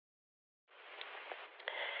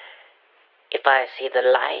If I see the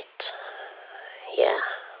light, yeah.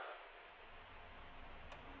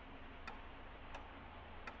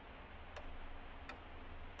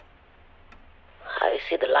 I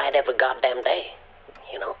see the light every goddamn day,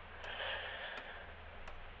 you know?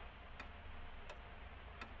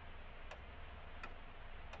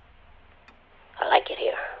 I like it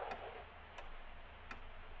here.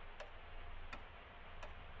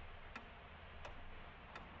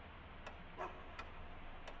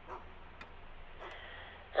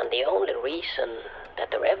 And the only reason that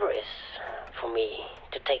there ever is for me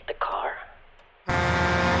to take the car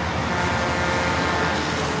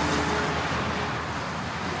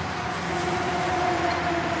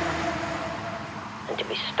and to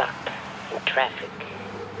be stuck in traffic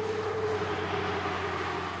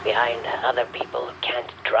behind other people who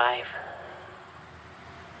can't drive,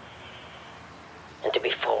 and to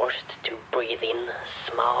be forced to breathe in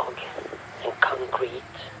smog and concrete.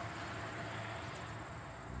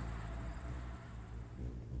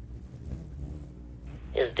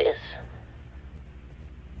 Is this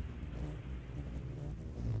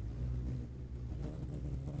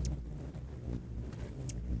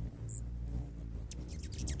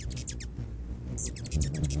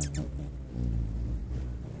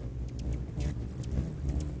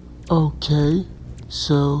Okay,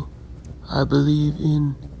 so I believe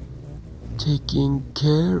in taking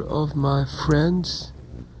care of my friends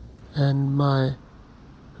and my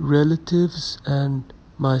relatives and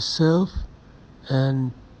myself,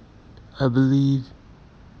 and I believe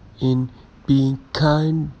in being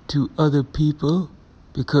kind to other people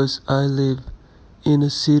because I live in a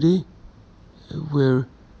city where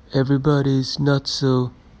everybody's not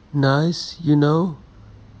so nice, you know.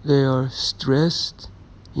 They are stressed,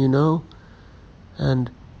 you know, and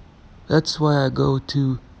that's why I go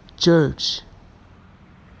to church.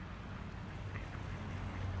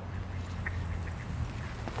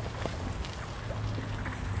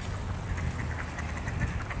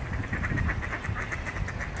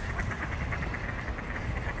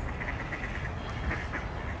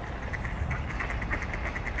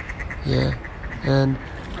 Yeah, and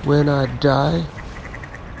when I die,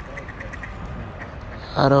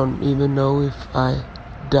 I don't even know if I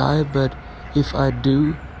die, but if I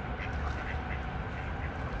do,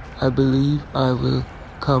 I believe I will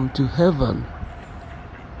come to heaven.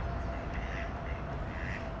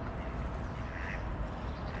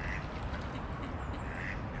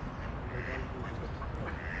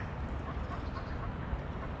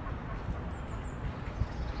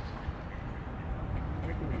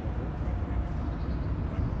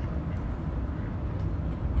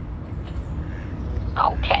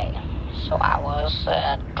 okay? So I was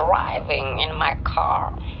driving in my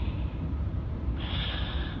car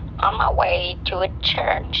on my way to a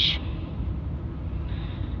church.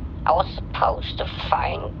 I was supposed to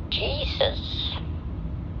find Jesus.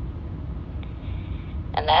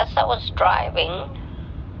 And as I was driving,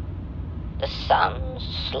 the sun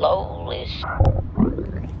slowly.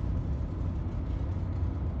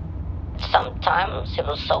 Sometimes it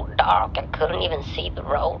was so dark I couldn't even see the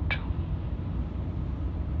road.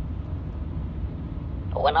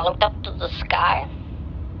 But when I looked up to the sky,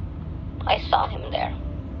 I saw him there.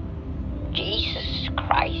 Jesus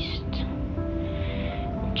Christ.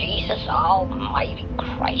 Jesus Almighty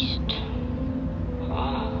Christ.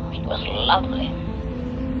 It was lovely.